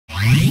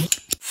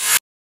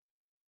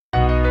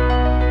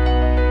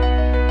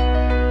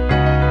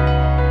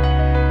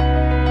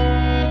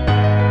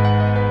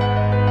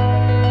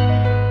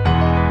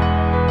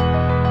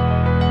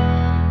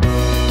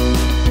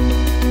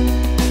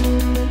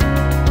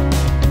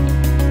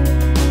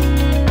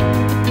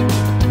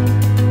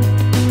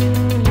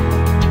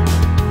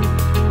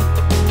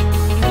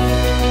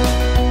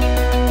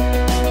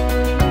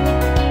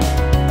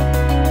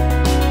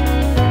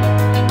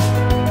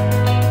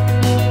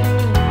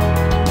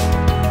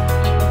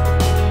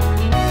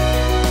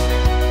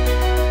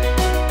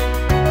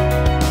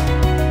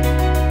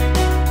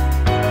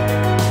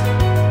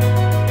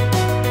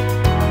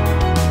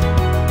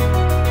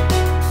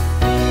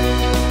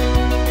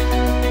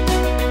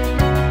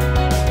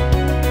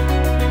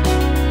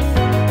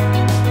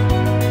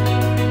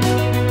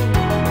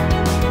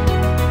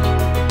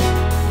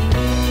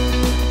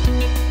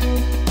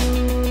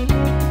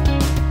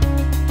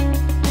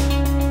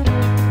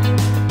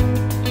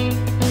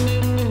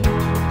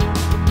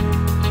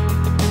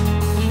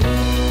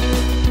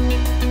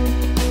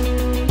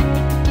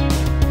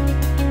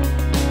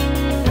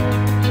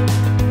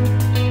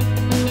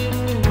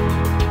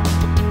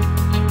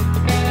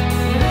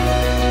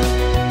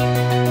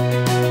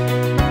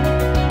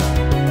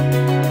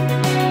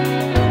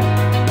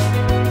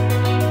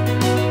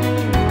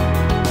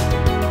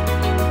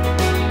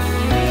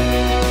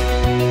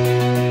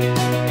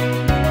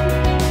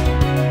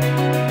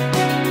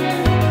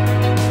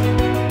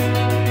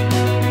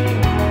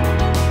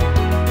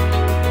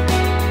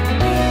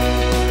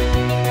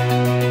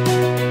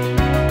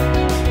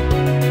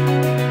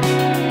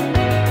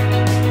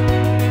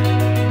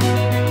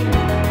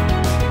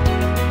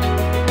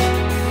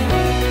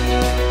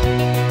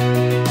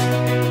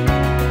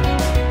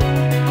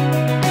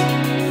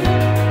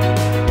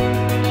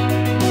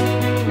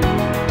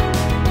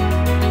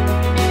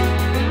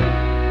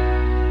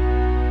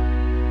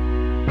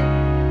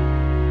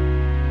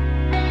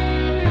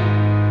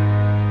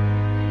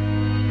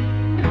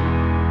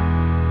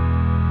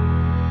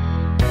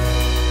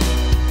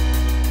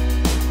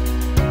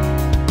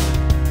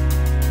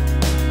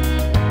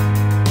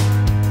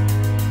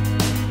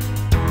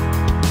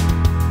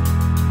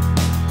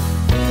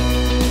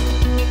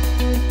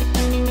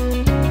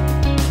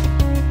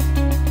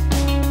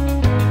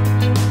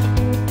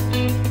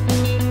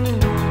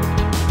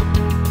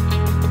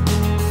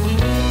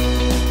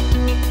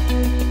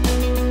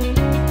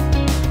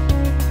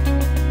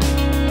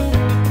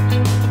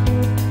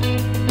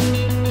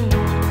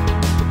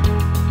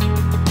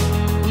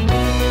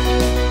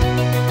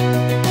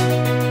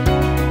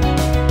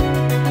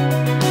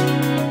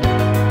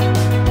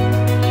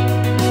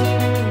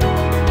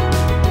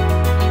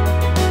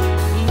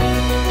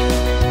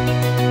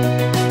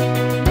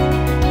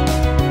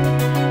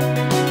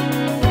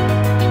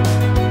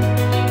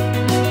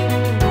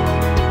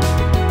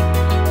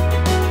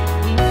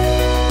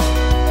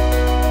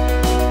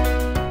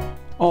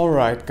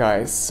Alright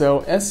guys, so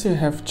as you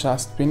have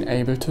just been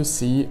able to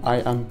see,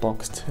 I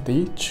unboxed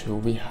the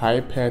Chuwi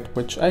HiPad,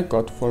 which I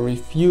got for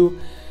review.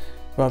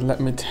 But let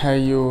me tell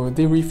you,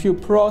 the review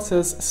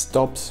process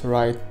stops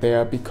right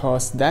there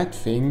because that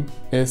thing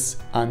is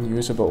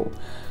unusable.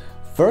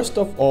 First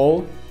of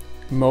all,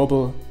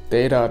 mobile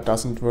data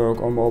doesn't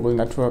work or mobile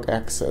network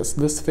access.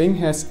 This thing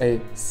has a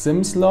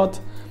SIM slot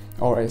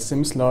or a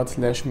SIM slot /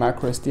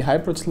 microSD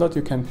hybrid slot.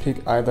 You can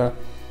pick either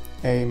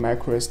a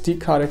microSD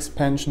card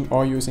expansion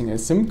or using a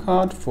SIM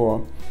card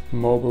for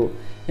mobile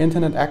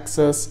internet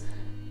access,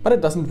 but it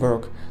doesn't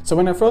work. So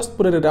when I first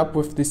booted it up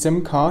with the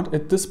SIM card,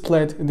 it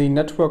displayed the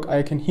network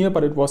icon here,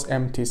 but it was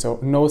empty, so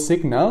no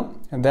signal.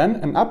 And then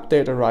an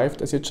update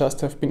arrived, as you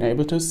just have been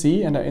able to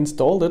see, and I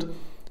installed it.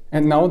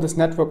 And now this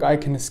network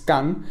icon is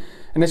gone.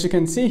 And as you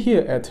can see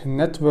here at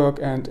network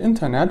and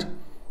internet,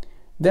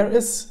 there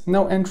is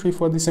no entry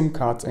for the SIM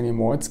cards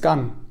anymore, it's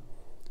gone.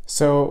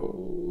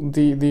 So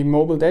the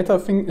mobile data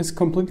thing is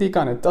completely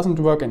gone, it doesn't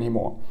work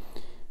anymore.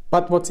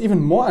 But what's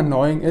even more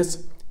annoying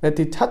is that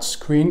the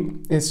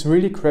touchscreen is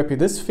really crappy.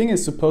 This thing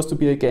is supposed to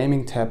be a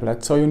gaming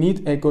tablet, so you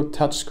need a good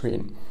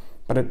touchscreen,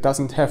 but it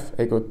doesn't have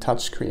a good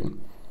touchscreen.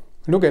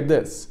 Look at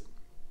this.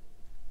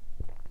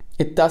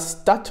 It does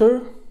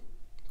stutter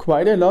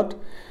quite a lot.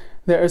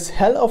 There is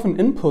hell of an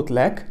input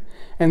lag,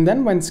 and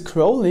then when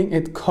scrolling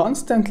it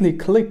constantly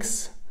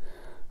clicks.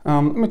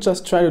 Let me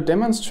just try to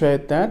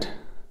demonstrate that.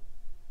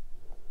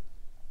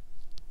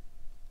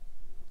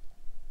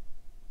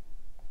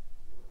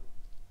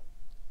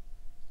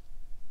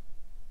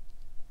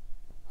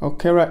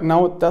 Okay, right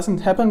now it doesn't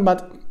happen,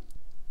 but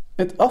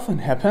it often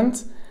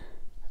happens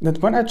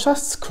that when I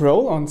just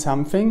scroll on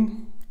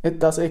something, it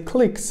does a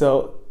click,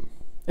 so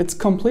it's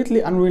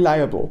completely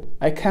unreliable.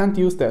 I can't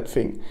use that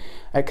thing.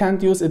 I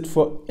can't use it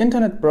for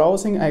internet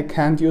browsing, I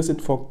can't use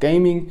it for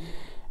gaming,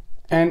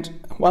 and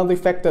while the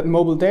fact that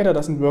mobile data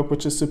doesn't work,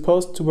 which is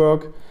supposed to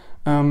work,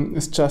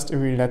 is just a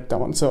real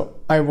letdown. So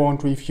I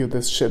won't review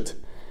this shit,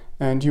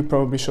 and you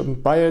probably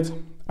shouldn't buy it.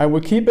 I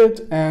will keep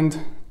it and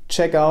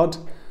check out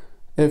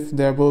if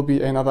there will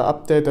be another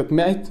update that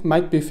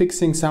might be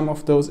fixing some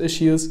of those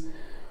issues.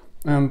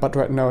 but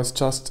right now it's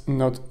just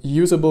not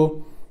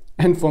usable.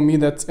 And for me,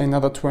 that's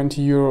another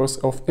 20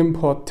 euros of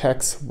import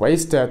tax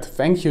wasted.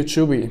 Thank you,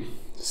 Chuwi.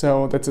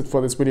 So that's it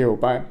for this video.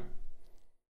 Bye.